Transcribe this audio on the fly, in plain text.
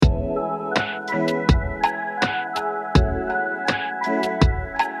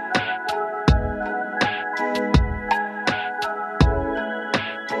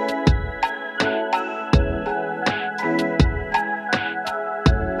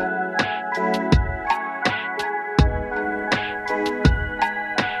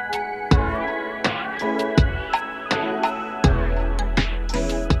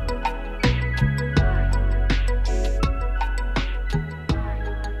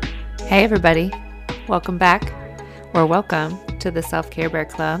Hey everybody, welcome back, or welcome to the Self-Care Bear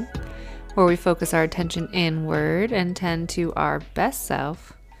Club, where we focus our attention inward and tend to our best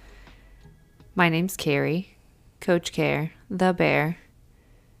self. My name's Carrie, Coach Care, the bear.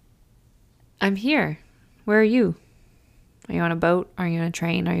 I'm here. Where are you? Are you on a boat? Are you on a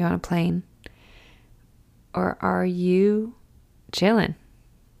train? Are you on a plane? Or are you chilling?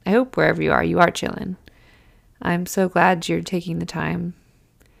 I hope wherever you are chilling. I'm so glad you're taking the time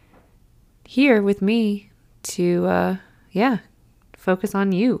here with me to, focus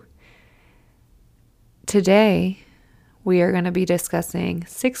on you. Today, we are going to be discussing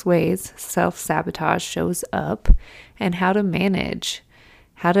 6 ways self-sabotage shows up and how to manage,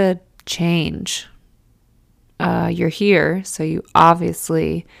 how to change. You're here, so you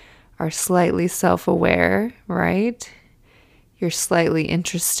obviously are slightly self-aware, right? You're slightly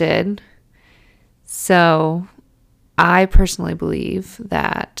interested. So I personally believe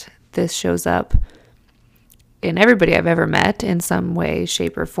that this shows up in everybody I've ever met in some way,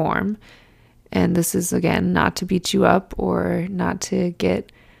 shape, or form. And this is, again, not to beat you up or not to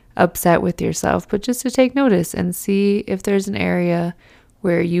get upset with yourself, but just to take notice and see if there's an area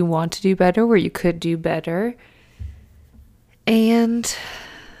where you want to do better, where you could do better. And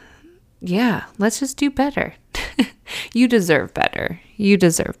yeah, let's just do better. You deserve better. You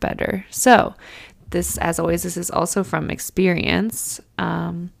deserve better. So this, as always, this is also from experience.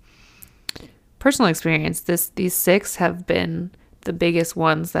 Personal experience. These 6 have been the biggest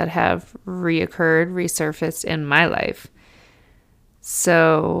ones that have resurfaced in my life.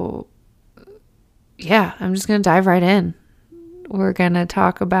 So yeah, I'm just going to dive right in. We're going to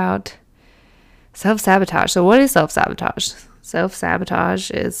talk about self-sabotage. So what is self-sabotage? Self-sabotage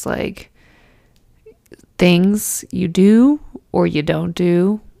is like things you do or you don't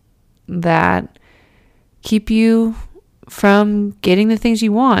do that keep you from getting the things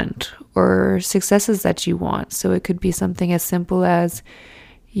you want or successes that you want. So it could be something as simple as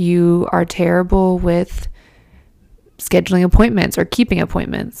you are terrible with scheduling appointments or keeping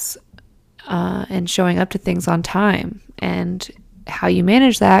appointments and showing up to things on time. And how you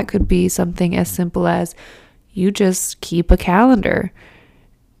manage that could be something as simple as you just keep a calendar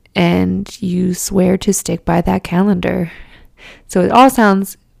and you swear to stick by that calendar. So it all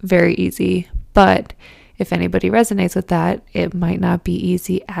sounds very easy, but if anybody resonates with that, it might not be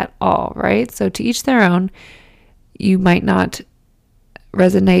easy at all, right? So to each their own. You might not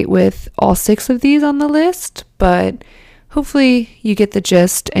resonate with all 6 of these on the list, but hopefully you get the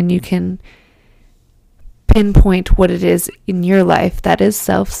gist and you can pinpoint what it is in your life that is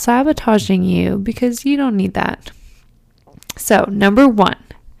self-sabotaging you, because you don't need that. So number 1,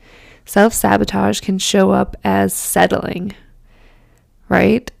 self-sabotage can show up as settling,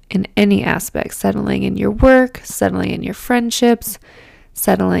 right? In any aspect, settling in your work, settling in your friendships,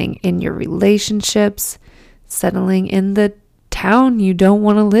 settling in your relationships, settling in the town you don't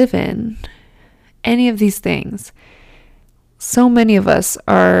want to live in, any of these things. So many of us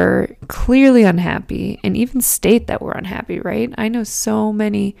are clearly unhappy and even state that we're unhappy, right? I know so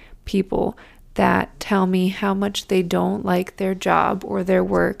many people that tell me how much they don't like their job or their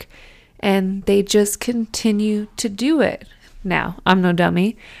work, and they just continue to do it. Now, I'm no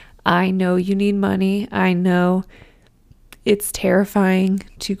dummy. I know you need money. I know it's terrifying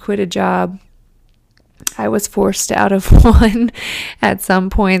to quit a job. I was forced out of one at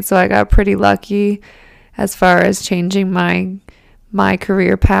some point, so I got pretty lucky as far as changing my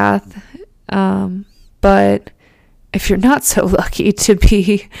career path. But if you're not so lucky to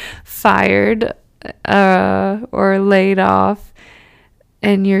be fired or laid off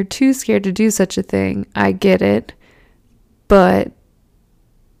and you're too scared to do such a thing, I get it. But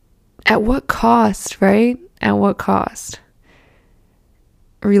at what cost, right? At what cost?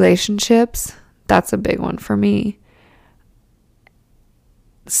 Relationships, that's a big one for me.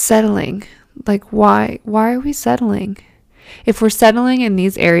 Settling. Like, why are we settling? If we're settling in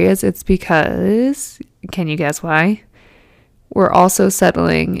these areas, it's because, can you guess why? We're also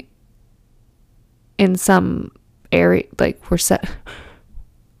settling in some area, like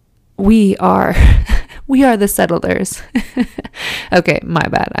we are the settlers. Okay, my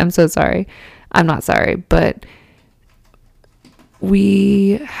bad. I'm so sorry. I'm not sorry, but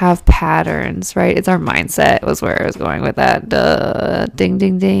we have patterns, right? It's our mindset was where I was going with that. Duh. Ding,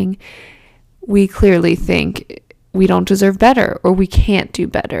 ding, ding. We clearly think we don't deserve better or we can't do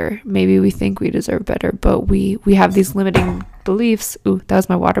better. Maybe we think we deserve better, but we have these limiting beliefs. Ooh, that was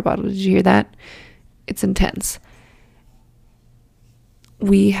my water bottle. Did you hear that? It's intense.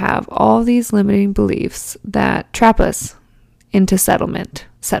 We have all these limiting beliefs that trap us into settlements.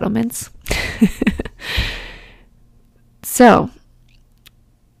 So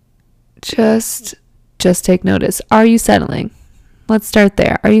just take notice. Are you settling? Let's start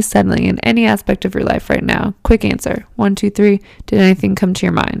there. Are you settling in any aspect of your life right now? Quick answer. 1, 2, 3. Did anything come to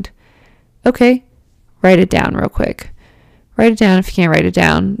your mind? Okay. Write it down real quick. Write it down. If you can't write it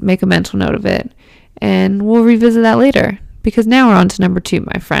down, make a mental note of it. And we'll revisit that later. Because now we're on to number 2,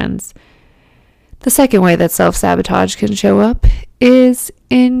 my friends. The second way that self-sabotage can show up is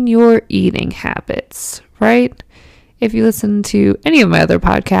in your eating habits, right? If you listen to any of my other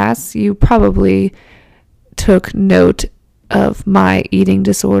podcasts, you probably took note of my eating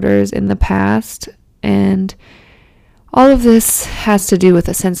disorders in the past, and all of this has to do with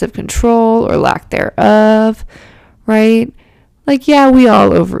a sense of control or lack thereof, right? Like, yeah, we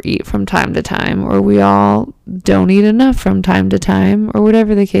all overeat from time to time, or we all don't eat enough from time to time, or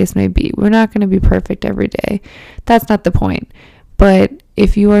whatever the case may be. We're not going to be perfect every day. That's not the point. But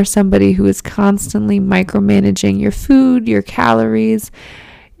if you are somebody who is constantly micromanaging your food, your calories,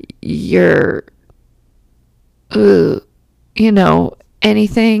 your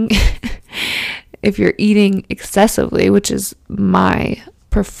anything, if you're eating excessively, which is my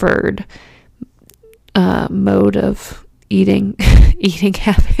preferred mode of eating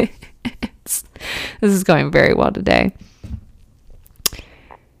habits. This is going very well today.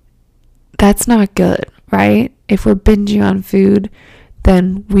 That's not good, right? If we're binging on food,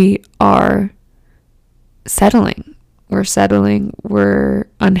 then we are settling. We're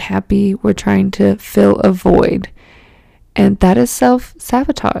unhappy, we're trying to fill a void. And that is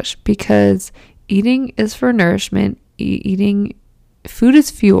self-sabotage, because eating is for nourishment. Food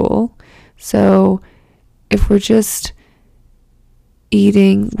is fuel. So if we're just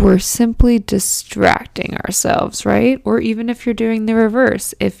eating, we're simply distracting ourselves, right? Or even if you're doing the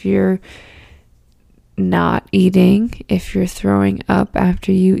reverse, if you're not eating, if you're throwing up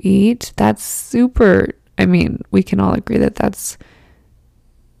after you eat, we can all agree that that's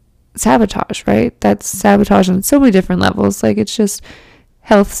sabotage, right? That's sabotage on so many different levels. Like, it's just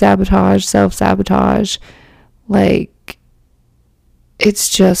health sabotage, self-sabotage. Like, it's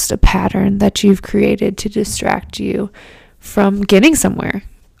just a pattern that you've created to distract you from getting somewhere.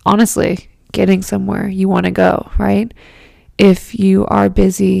 Honestly, getting somewhere you want to go, right? If you are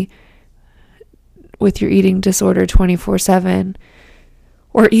busy with your eating disorder 24/7,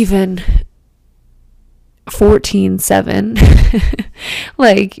 or even 14/7,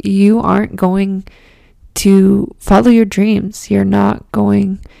 like, you aren't going to follow your dreams. You're not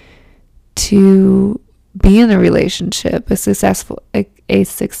going to be in a relationship, a successful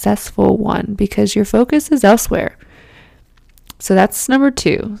one, because your focus is elsewhere. So that's number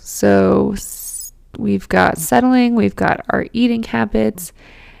 2. So we've got settling, we've got our eating habits,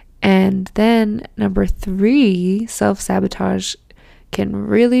 and then number 3, self-sabotage can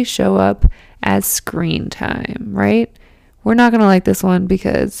really show up as screen time, right? We're not going to like this one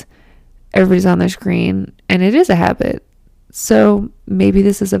because everybody's on their screen, and it is a habit. So maybe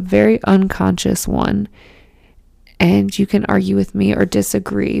this is a very unconscious one, and you can argue with me or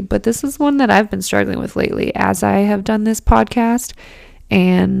disagree, but this is one that I've been struggling with lately as I have done this podcast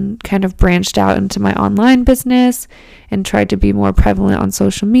and kind of branched out into my online business and tried to be more prevalent on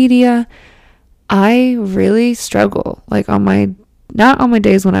social media. I really struggle, like, not on my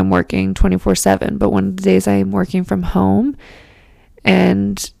days when I'm working 24/7, but when the days I'm working from home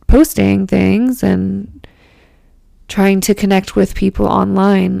and posting things and trying to connect with people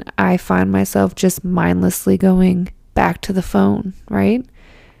online, I find myself just mindlessly going back to the phone, right?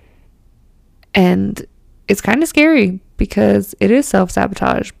 And it's kind of scary because it is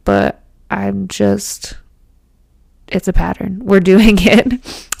self-sabotage, but it's a pattern. We're doing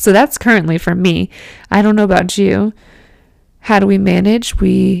it. So that's currently for me. I don't know about you. How do we manage?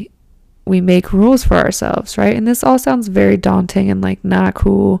 We make rules for ourselves, right? And this all sounds very daunting and like not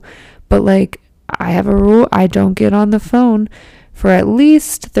cool, but like, I have a rule. I don't get on the phone for at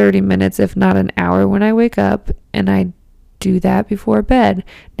least 30 minutes, if not an hour, when I wake up, and I do that before bed.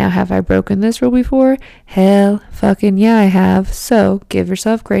 Now, have I broken this rule before? Hell fucking yeah, I have. So give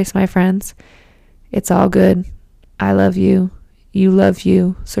yourself grace, my friends. It's all good. I love you. You love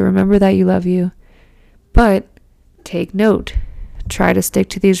you. So remember that you love you. But take note. Try to stick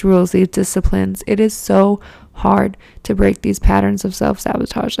to these rules, these disciplines. It is so hard to break these patterns of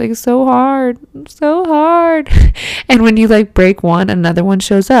self-sabotage. Like, so hard. And when you like break one, another one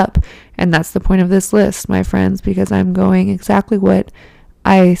shows up. And that's the point of this list, my friends, because I'm going exactly what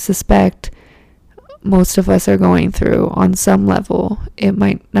I suspect most of us are going through on some level. It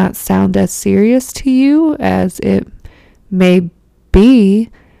might not sound as serious to you as it may be,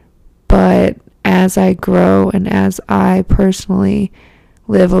 but as I grow and as I personally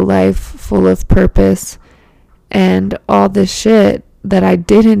live a life full of purpose and all this shit, that I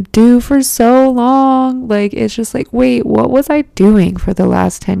didn't do for so long. Like, it's just like, wait, what was I doing for the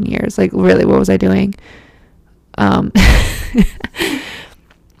last 10 years? Like, really, what was I doing? No,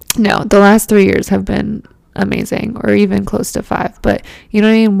 the last 3 years have been amazing, or even close to 5. But you know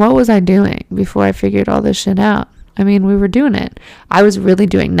what I mean? What was I doing before I figured all this shit out? I mean, we were doing it. I was really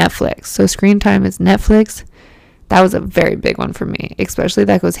doing Netflix. So screen time is Netflix. That was a very big one for me, especially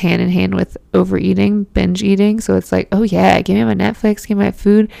that goes hand in hand with overeating, binge eating. So it's like, oh yeah, give me my Netflix, give me my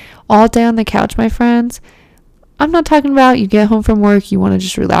food all day on the couch, my friends. I'm not talking about you get home from work, you want to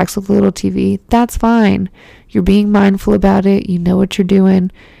just relax with a little TV. That's fine. You're being mindful about it. You know what you're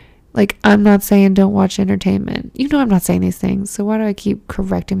doing. Like, I'm not saying don't watch entertainment. You know I'm not saying these things, so why do I keep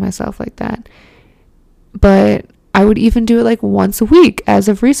correcting myself like that? But I would even do it like once a week as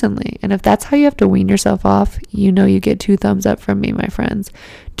of recently. And if that's how you have to wean yourself off, you know you get 2 thumbs up from me, my friends.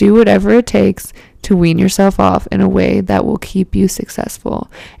 Do whatever it takes to wean yourself off in a way that will keep you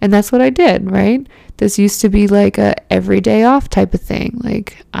successful. And that's what I did, right? This used to be like a everyday off type of thing.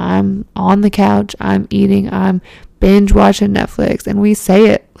 Like, I'm on the couch, I'm eating, I'm binge watching Netflix, and we say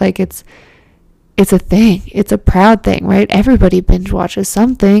it like it's a thing. It's a proud thing, right? Everybody binge watches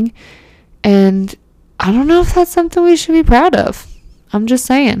something, and I don't know if that's something we should be proud of. I'm just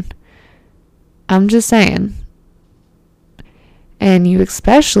saying. And you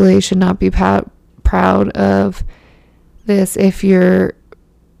especially should not be proud of this if you're,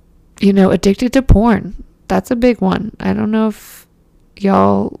 addicted to porn. That's a big one. I don't know if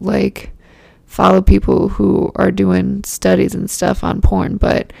y'all like follow people who are doing studies and stuff on porn,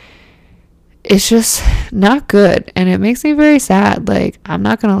 but it's just not good, and it makes me very sad. Like, I'm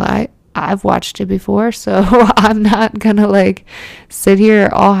not gonna lie, I've watched it before, so I'm not gonna like sit here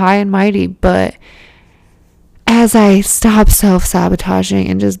all high and mighty, but as I stop self-sabotaging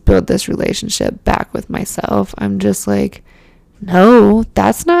and just build this relationship back with myself, I'm just like, no,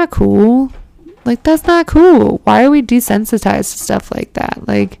 that's not cool. Like, that's not cool. Why are we desensitized to stuff like that?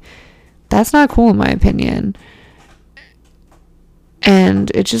 Like, that's not cool in my opinion. And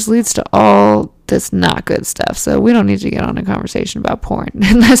it just leads to all this not good stuff. So we don't need to get on a conversation about porn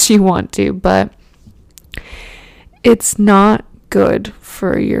unless you want to, but it's not good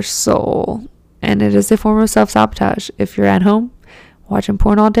for your soul. And it is a form of self-sabotage. If you're at home watching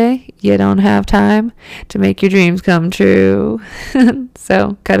porn all day, you don't have time to make your dreams come true.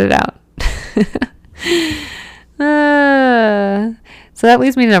 So cut it out. So that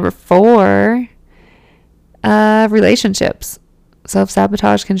leads me to number 4, relationships.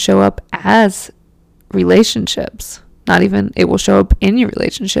 Self-sabotage can show up as relationships. Not even, it will show up in your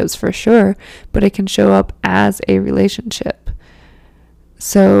relationships for sure, but it can show up as a relationship.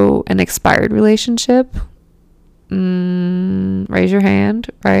 So an expired relationship, raise your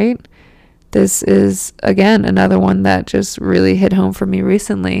hand, right? This is, again, another one that just really hit home for me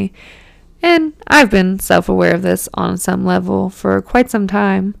recently. And I've been self-aware of this on some level for quite some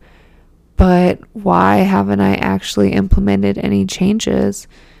time. But why haven't I actually implemented any changes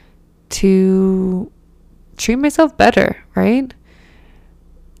to treat myself better, right?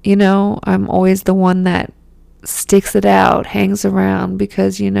 I'm always the one that sticks it out, hangs around,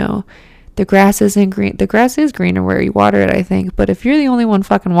 because, the grass isn't green. The grass is greener where you water it, I think. But if you're the only one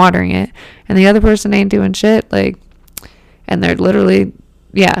fucking watering it and the other person ain't doing shit, like, and they're literally,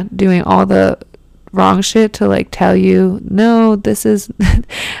 doing all the wrong shit to like tell you, no, this is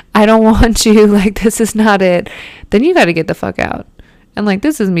I don't want you, like, this is not it, then you got to get the fuck out. And like,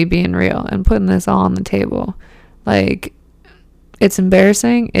 this is me being real and putting this all on the table. Like, it's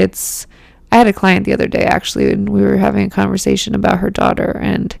embarrassing. I had a client the other day actually, and we were having a conversation about her daughter,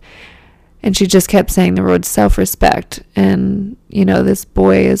 and she just kept saying the word self-respect, and this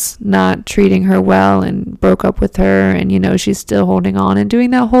boy is not treating her well and broke up with her, and she's still holding on and doing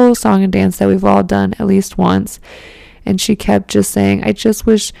that whole song and dance that we've all done at least once. And she kept just saying, I just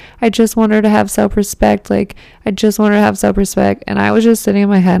want her to have self-respect, like, I just want her to have self-respect. And I was just sitting in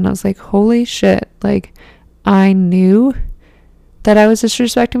my head and I was like, holy shit, like, I knew that I was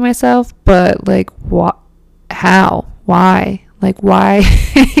disrespecting myself, but like, what, how, why, like, why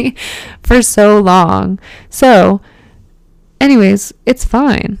for so long? So anyways, it's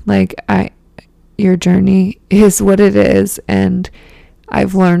fine. Like, your journey is what it is, and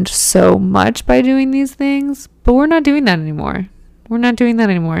I've learned so much by doing these things, but we're not doing that anymore.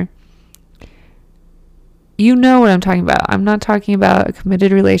 You know what I'm talking about. I'm not talking about a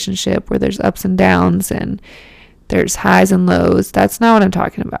committed relationship where there's ups and downs and there's highs and lows. That's not what I'm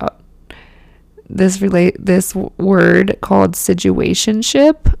talking about. This word called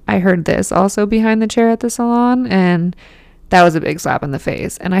situationship, I heard this also behind the chair at the salon, and that was a big slap in the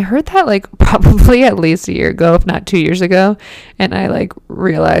face. And I heard that like probably at least a year ago, if not 2 years ago. And I like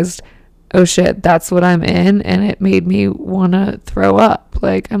realized, oh shit, that's what I'm in. And it made me want to throw up.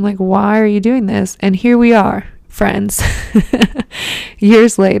 Like, I'm like, why are you doing this? And here we are, friends,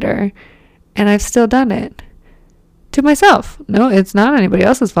 years later. And I've still done it to myself. No, it's not anybody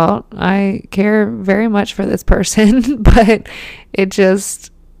else's fault. I care very much for this person, but it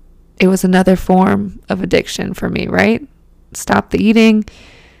was another form of addiction for me, right? Stop the eating,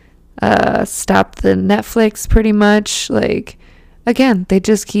 stop the Netflix pretty much. Like, again, they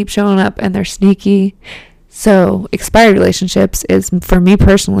just keep showing up and they're sneaky. So expired relationships is, for me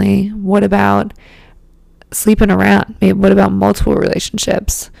personally, what about sleeping around? Maybe what about multiple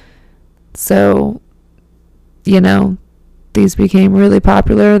relationships? So, these became really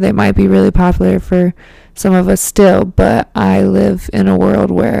popular. They might be really popular for some of us still, but I live in a world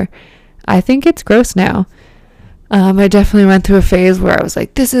where I think it's gross now. I definitely went through a phase where I was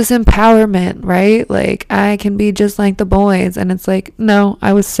like, this is empowerment, right? Like, I can be just like the boys. And it's like, no,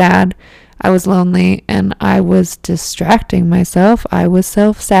 I was sad. I was lonely, and I was distracting myself. I was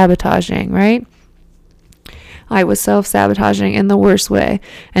self-sabotaging, right? I was self-sabotaging in the worst way,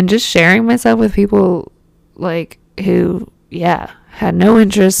 and just sharing myself with people like who, had no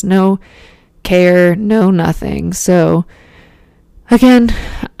interest, no care, no nothing. So again,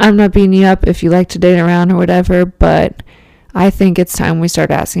 I'm not beating you up if you like to date around or whatever, but I think it's time we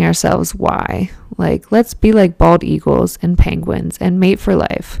start asking ourselves why. Like, let's be like bald eagles and penguins and mate for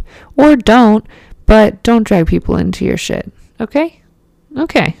life. Or don't, but don't drag people into your shit. Okay?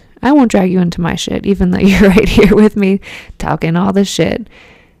 Okay. I won't drag you into my shit, even though you're right here with me talking all this shit.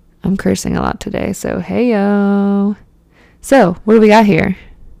 I'm cursing a lot today, so hey yo. So, what do we got here?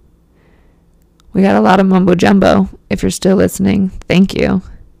 We got a lot of mumbo jumbo. If you're still listening, thank you.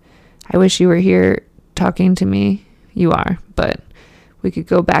 I wish you were here talking to me. You are, but we could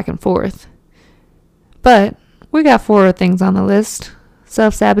go back and forth. But we got 4 things on the list.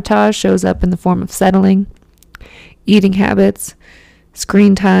 Self-sabotage shows up in the form of settling, eating habits,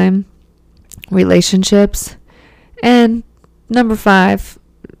 screen time, relationships, and number 5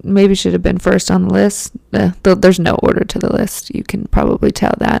 maybe should have been first on the list. There's no order to the list. You can probably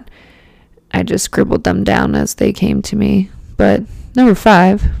tell that. I just scribbled them down as they came to me. But number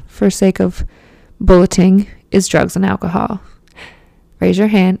 5, for sake of bulleting, is drugs and alcohol. Raise your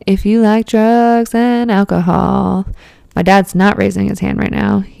hand if you like drugs and alcohol. My dad's not raising his hand right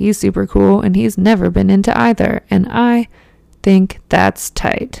now. He's super cool, and he's never been into either. And I think that's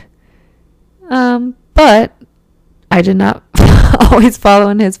tight. But I did not always follow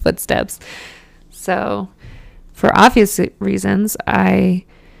in his footsteps. So, for obvious reasons,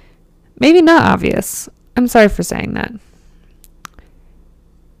 maybe not obvious. I'm sorry for saying that.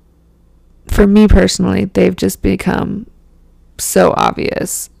 For me personally, they've just become so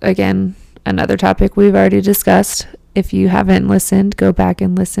obvious. Again, another topic we've already discussed. If you haven't listened, go back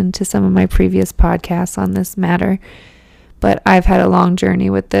and listen to some of my previous podcasts on this matter. But I've had a long journey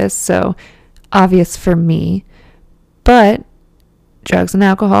with this, so obvious for me. But drugs and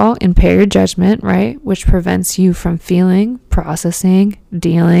alcohol impair your judgment, right? Which prevents you from feeling, processing,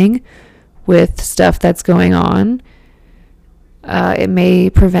 dealing with stuff that's going on. It may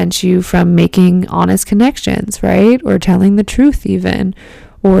prevent you from making honest connections, right? Or telling the truth even,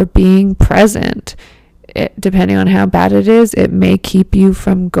 or being present. Depending on how bad it is, it may keep you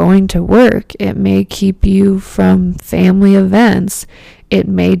from going to work. It may keep you from family events. It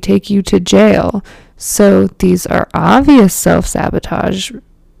may take you to jail. So these are obvious self-sabotage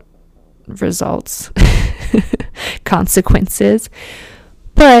results, consequences.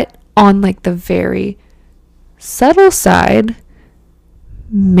 But on like the very subtle side,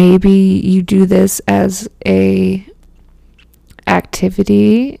 maybe you do this as a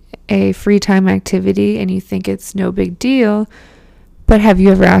activity, a free time activity, and you think it's no big deal. But have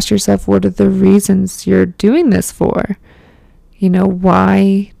you ever asked yourself, what are the reasons you're doing this for?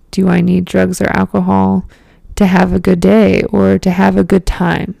 Why do I need drugs or alcohol to have a good day or to have a good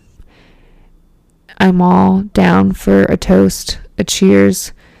time? I'm all down for a toast, a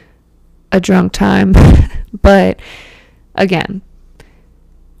cheers, a drunk time. But again,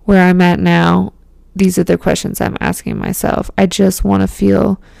 where I'm at now, these are the questions I'm asking myself. I just want to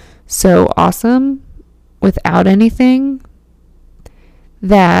feel so awesome without anything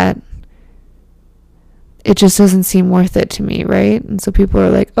that it just doesn't seem worth it to me, right? And so people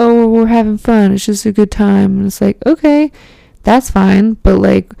are like, oh, we're having fun. It's just a good time. And it's like, okay, that's fine. But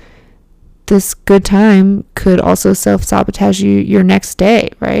like, this good time could also self-sabotage you your next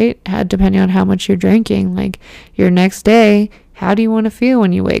day, right? Depending on how much you're drinking. Like, your next day How do you want to feel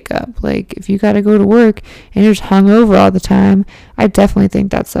when you wake up? Like, if you got to go to work and you're just hungover all the time, I definitely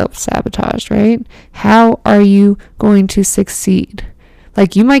think that's self-sabotage, right? How are you going to succeed?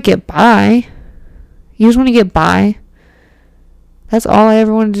 Like, you might get by. You just want to get by. That's all I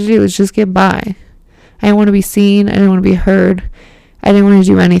ever wanted to do, is just get by. I didn't want to be seen. I didn't want to be heard. I didn't want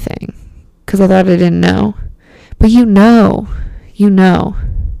to do anything because I thought I didn't know. But you know,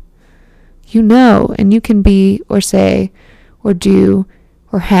 and you can be or say or do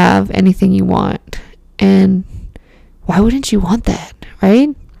or have anything you want. And why wouldn't you want that, right?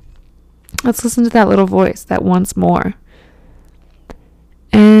 Let's listen to that little voice, that once more.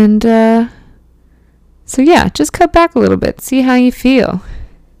 And so yeah, just cut back a little bit. See how you feel.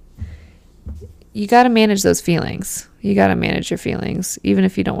 You got to manage those feelings. You got to manage your feelings, even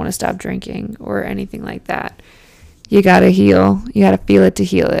if you don't want to stop drinking or anything like that. You got to heal. You got to feel it to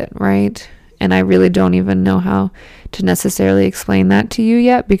heal it, right? And I really don't even know how to necessarily explain that to you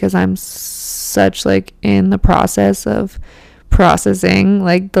yet, because I'm such like in the process of processing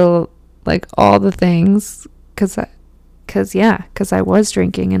like all the things, because I was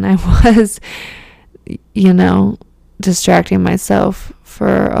drinking and I was, distracting myself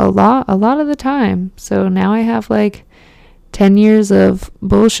for a lot of the time. So now I have like 10 years of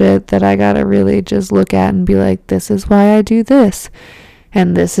bullshit that I gotta really just look at and be like, this is why I do this,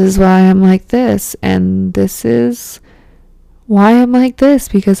 and this is why I'm like this, and this is why I'm like this,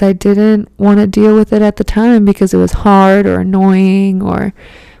 because I didn't want to deal with it at the time because it was hard or annoying or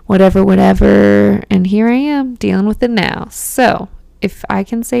whatever, and here I am dealing with it now. So if I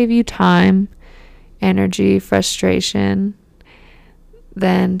can save you time, energy, frustration,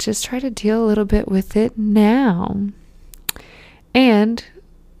 then just try to deal a little bit with it now. And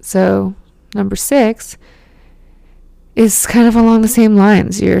so number 6 is kind of along the same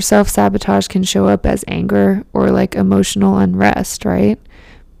lines. Your self-sabotage can show up as anger or like emotional unrest, right?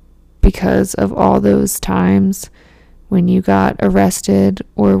 Because of all those times when you got arrested,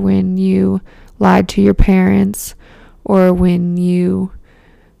 or when you lied to your parents, or when you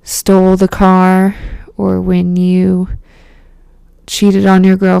stole the car, or when you cheated on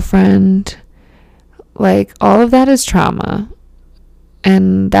your girlfriend. Like, all of that is trauma.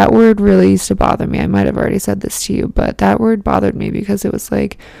 And that word really used to bother me. I might have already said this to you, but that word bothered me because it was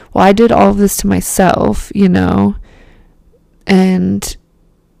like, well, I did all of this to myself, and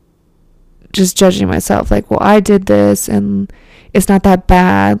just judging myself, like, well, I did this and it's not that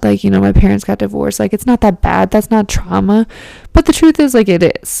bad. Like, my parents got divorced. Like, it's not that bad. That's not trauma. But the truth is, like, it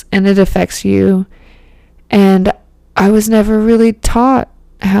is, and it affects you. And I was never really taught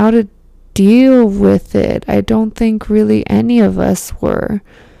how to deal with it. I don't think really any of us were.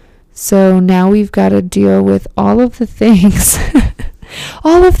 So now we've got to deal with all of the things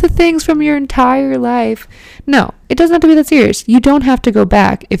all of the things from your entire life. No, it doesn't have to be that serious. You don't have to go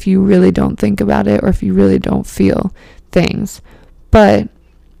back if you really don't think about it, or if you really don't feel things. But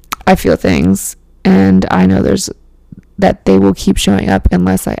I feel things, and I know that they will keep showing up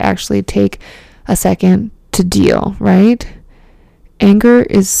unless I actually take a second to deal, right? Anger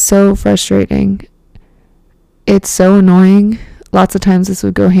is so frustrating. It's so annoying. Lots of times this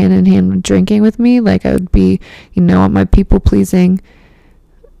would go hand in hand with drinking with me. Like, I would be, on my people pleasing,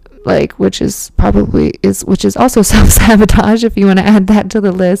 like, which is also self-sabotage, if you want to add that to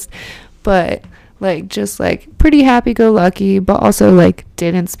the list. But like, just like pretty happy-go-lucky, but also like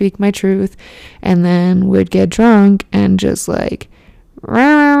didn't speak my truth, and then would get drunk and just like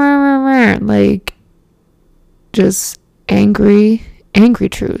just angry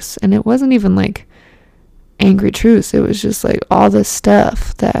truths. And it wasn't even like angry truths, it was just like all this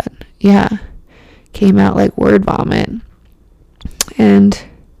stuff that came out like word vomit. And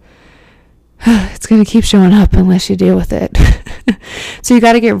it's gonna keep showing up unless you deal with it. So you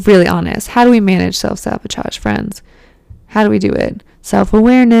got to get really honest. How do we manage self-sabotage, friends? How do we do it?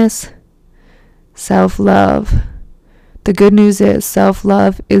 Self-awareness, self-love. The good news is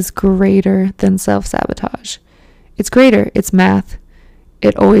self-love is greater than self-sabotage. It's greater. It's math.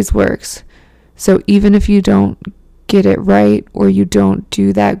 It always works. So even if you don't get it right, or you don't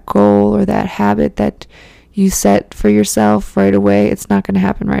do that goal or that habit that you set for yourself right away, it's not going to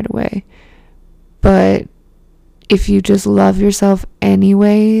happen right away. But if you just love yourself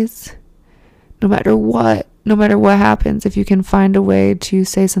anyways, no matter what happens, if you can find a way to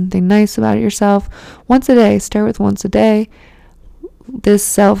say something nice about yourself once a day, start with once a day, this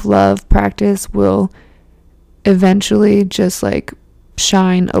self-love practice will eventually just like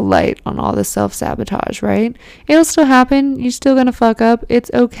shine a light on all the self-sabotage, right? It'll still happen. You're still gonna fuck up.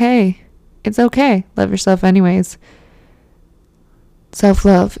 It's okay. It's okay. Love yourself anyways.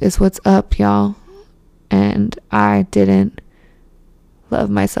 Self-love is what's up, y'all. And I didn't love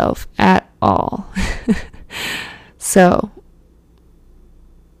myself at all. So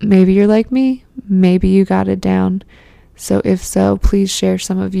maybe you're like me, maybe you got it down. So if so, please share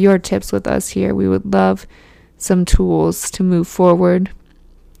some of your tips with us here. We would love some tools to move forward.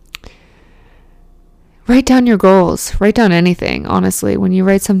 Write down your goals. Write down anything, honestly. When you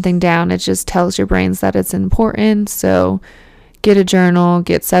write something down, it just tells your brains that it's important. So get a journal,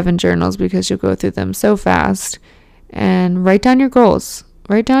 get 7 journals because you'll go through them so fast. And write down your goals.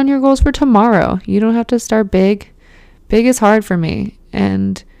 Write down your goals for tomorrow. You don't have to start big. Big is hard for me.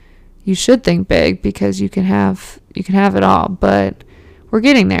 And you should think big because you can have it all. But we're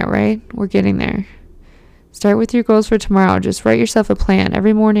getting there, right? We're getting there. Start with your goals for tomorrow. Just write yourself a plan.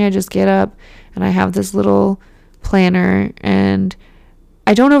 Every morning I just get up and I have this little planner and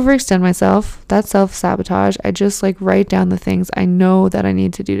I don't overextend myself. That's self-sabotage. I just write down the things I know that I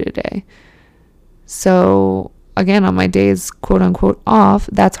need to do today. So again, on my days quote unquote off,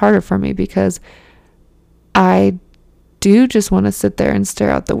 that's harder for me because I do just want to sit there and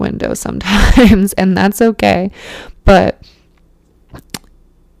stare out the window sometimes and that's okay. But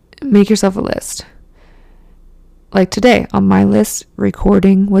make yourself a list. Like today on my list,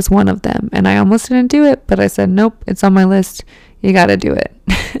 recording was one of them. And I almost didn't do it, but I said, nope, it's on my list. You got to do it.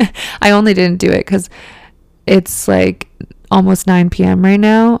 I only didn't do it because it's almost 9 p.m. right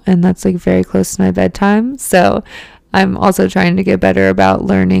now. And that's very close to my bedtime. So I'm also trying to get better about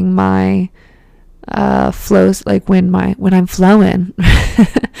learning my flows, when I'm flowing.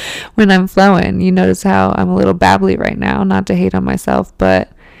 When I'm flowing, you notice how I'm a little babbly right now, not to hate on myself,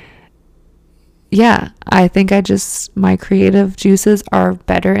 but yeah, I think my creative juices are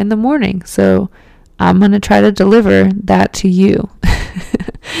better in the morning. So I'm going to try to deliver that to you.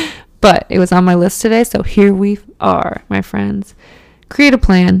 But it was on my list today. So here we are, my friends. Create a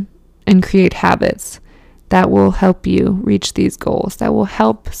plan and create habits that will help you reach these goals, that will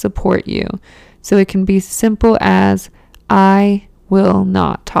help support you. So it can be simple as I will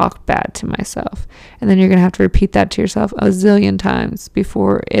not talk bad to myself. And then you're going to have to repeat that to yourself a zillion times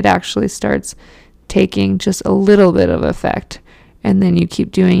before it actually starts taking just a little bit of effect. And then you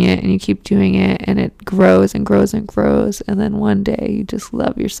keep doing it and you keep doing it and it grows and grows and grows. And then one day you just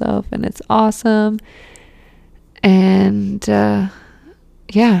love yourself and it's awesome. And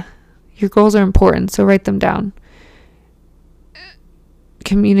yeah, your goals are important. So write them down.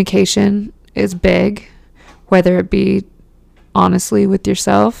 Communication is big, whether it be honestly with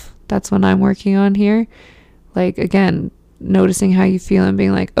yourself. That's what I'm working on here. Again, noticing how you feel and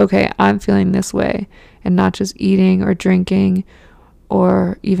being okay, I'm feeling this way, and not just eating or drinking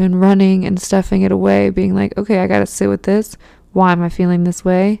or even running and stuffing it away, being okay, I gotta sit with this. Why am I feeling this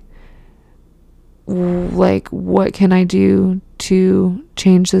way? What can I do to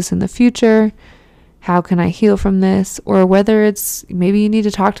change this in the future? How can I heal from this? Or whether it's maybe you need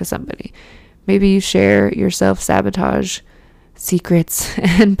to talk to somebody. Maybe you share your self-sabotage secrets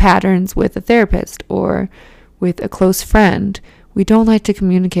and patterns with a therapist or with a close friend. We don't like to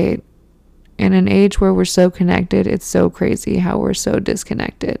communicate. In an age where we're so connected, it's so crazy how we're so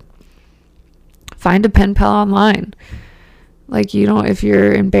disconnected. Find a pen pal online. If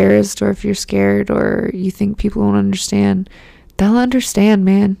you're embarrassed or if you're scared or you think people won't understand, they'll understand,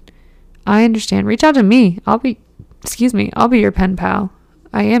 man. I understand. Reach out to me. I'll be your pen pal.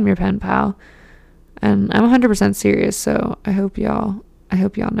 I am your pen pal. And I'm 100% serious, so I hope y'all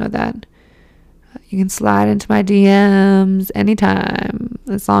know that. You can slide into my DMs anytime,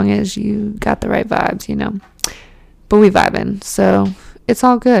 as long as you got the right vibes, But we vibing, so it's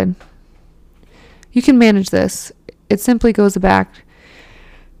all good. You can manage this. It simply goes back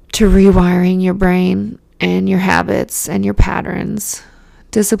to rewiring your brain and your habits and your patterns.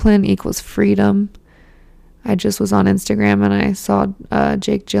 Discipline equals freedom. I just was on Instagram and I saw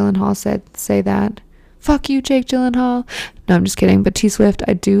Jake Gyllenhaal say that. Fuck you, Jake Gyllenhaal. No, I'm just kidding. But T Swift,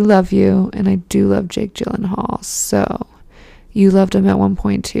 I do love you, and I do love Jake Gyllenhaal. So you loved him at one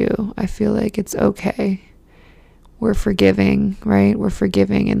point too. I feel like it's okay. We're forgiving, right? We're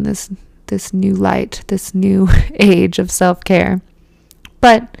forgiving in this new light, this new age of self-care.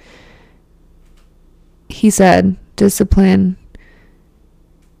 But he said, discipline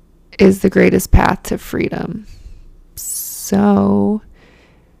is the greatest path to freedom. So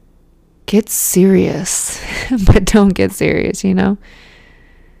get serious, but don't get serious,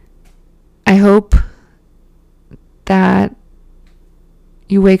 I hope that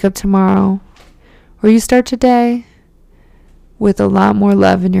you wake up tomorrow or you start today with a lot more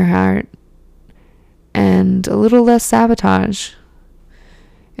love in your heart and a little less sabotage.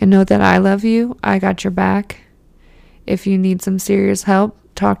 And know that I love you. I got your back. If you need some serious help,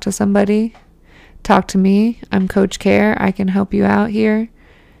 talk to somebody talk to me. I'm Coach Care. I can help you out here.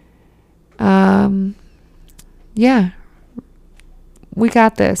 Yeah, we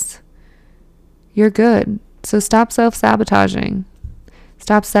got this. You're good. So stop self-sabotaging.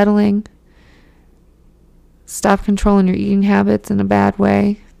 Stop settling. Stop controlling your eating habits in a bad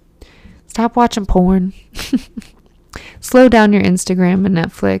way. Stop watching porn. Slow down your Instagram and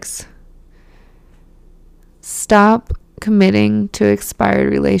Netflix. Stop committing to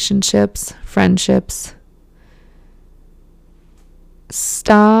expired relationships, friendships.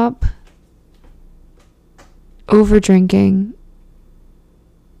 Stop over drinking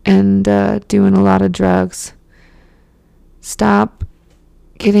and doing a lot of drugs. Stop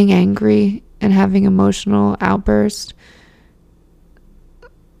getting angry and having emotional outbursts.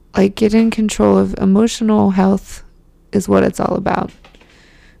 Like, get in control of emotional health is what it's all about.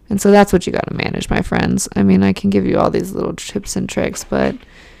 And so that's what you got to manage, my friends. I mean, I can give you all these little tips and tricks, but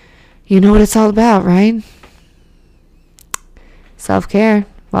you know what it's all about, right? Self-care.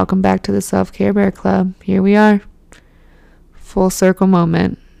 Welcome back to the Self-Care Bear Club. Here we are. Full circle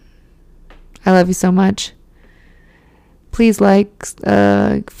moment. I love you so much. Please like,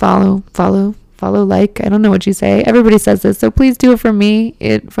 follow, like. I don't know what you say. Everybody says this, so please do it for me.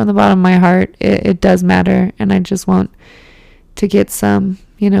 It from the bottom of my heart. It does matter, and I just want to get some,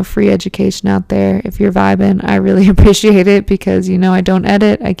 free education out there. If you're vibing, I really appreciate it because, I don't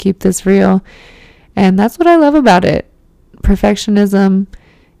edit. I keep this real, and that's what I love about it. Perfectionism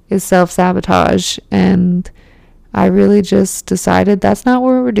is self-sabotage, and I really just decided that's not what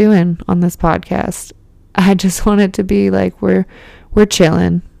we're doing on this podcast. I just want it to be like we're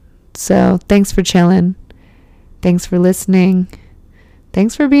chilling. So thanks for chilling. Thanks for listening.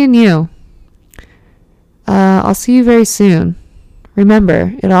 Thanks for being you. I'll see you very soon.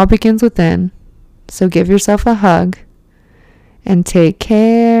 Remember, it all begins within. So give yourself a hug and take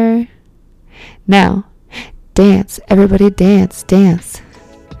care. Now, dance. Everybody dance, dance.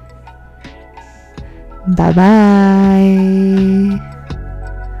 Bye-bye.